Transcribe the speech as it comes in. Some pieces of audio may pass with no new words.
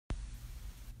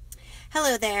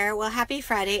Hello there. Well, happy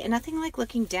Friday, and nothing like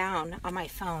looking down on my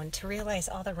phone to realize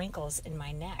all the wrinkles in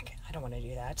my neck. I don't want to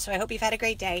do that. So I hope you've had a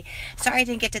great day. Sorry I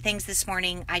didn't get to things this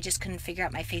morning. I just couldn't figure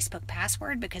out my Facebook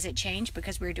password because it changed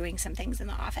because we were doing some things in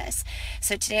the office.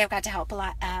 So today I've got to help a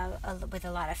lot with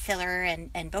a lot of filler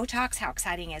and Botox. How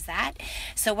exciting is that?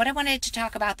 So what I wanted to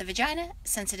talk about the vagina,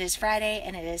 since it is Friday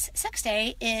and it is sex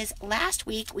day, is last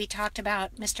week we talked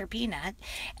about Mr. Peanut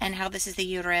and how this is the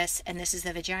uterus and this is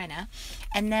the vagina.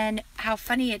 And then how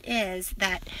funny it is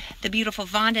that the beautiful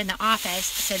Vonda in the office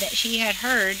said that she had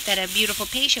heard that a beautiful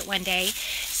patient one day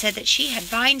said that she had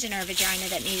vines in her vagina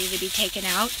that needed to be taken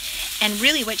out, and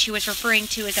really what she was referring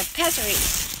to is a pessary.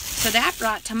 So that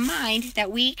brought to mind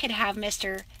that we could have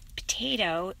Mr.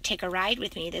 Potato take a ride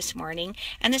with me this morning,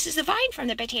 and this is the vine from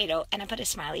the potato, and I put a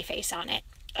smiley face on it.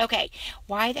 Okay,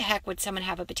 why the heck would someone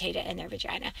have a potato in their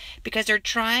vagina? Because they're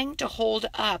trying to hold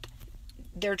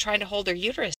their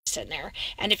uterus in there.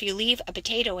 And if you leave a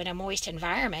potato in a moist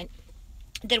environment,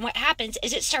 then what happens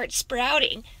is it starts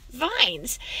sprouting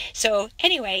vines. So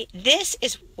anyway, this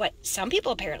is what some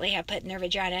people apparently have put in their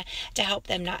vagina to help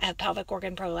them not have pelvic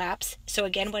organ prolapse. So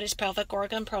again, what is pelvic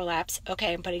organ prolapse?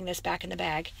 Okay, I'm putting this back in the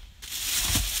bag.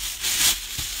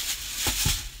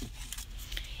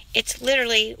 It's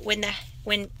literally when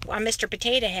on Mr.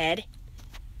 Potato Head,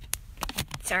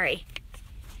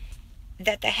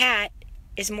 that the hat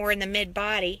is more in the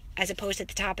mid-body as opposed to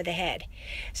the top of the head.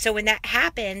 So when that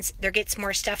happens, there gets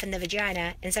more stuff in the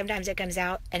vagina, and sometimes it comes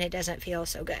out and it doesn't feel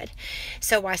so good.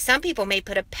 So while some people may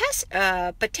put a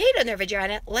potato in their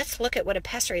vagina, let's look at what a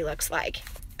pessary looks like.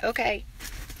 Okay.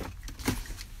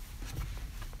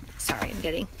 Sorry, I'm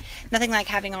getting nothing like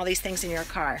having all these things in your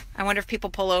car. I wonder if people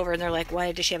pull over and they're like,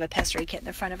 why does she have a pessary kit in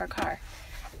the front of her car?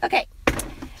 Okay,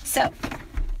 so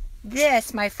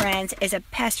this, my friends, is a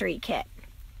pessary kit.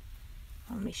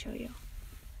 Let me show you.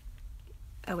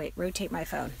 Oh wait, rotate my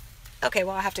phone. Okay,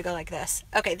 well I'll have to go like this.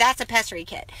 Okay, that's a pessary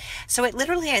kit. So it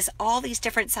literally has all these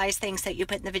different size things that you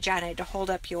put in the vagina to hold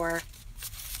up your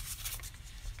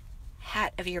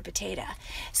hat of your potato.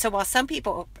 So while some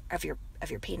people of your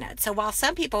peanut. So while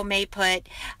some people may put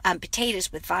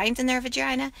potatoes with vines in their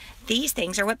vagina, these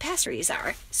things are what pessaries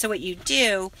are. So what you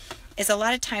do is a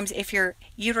lot of times if your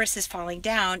uterus is falling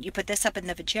down, you put this up in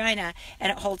the vagina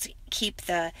and it keep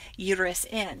the uterus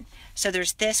in. So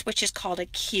there's this, which is called a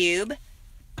cube.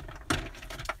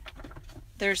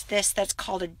 There's this that's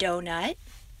called a donut.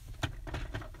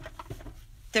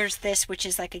 There's this, which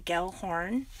is like a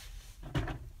Gellhorn.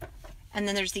 And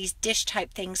then there's these dish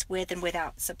type things with and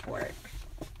without support.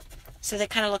 So they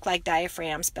kind of look like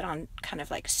diaphragms, but on kind of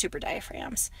like super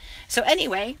diaphragms. So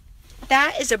anyway,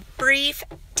 that is a brief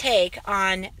take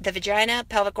on the vagina,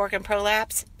 pelvic organ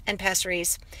prolapse, and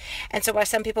pessaries. And so while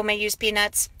some people may use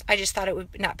peanuts, I just thought it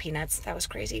would, not peanuts, that was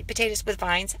crazy, potatoes with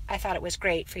vines, I thought it was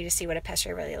great for you to see what a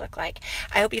pessary really looked like.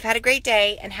 I hope you've had a great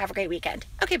day and have a great weekend.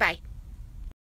 Okay, bye.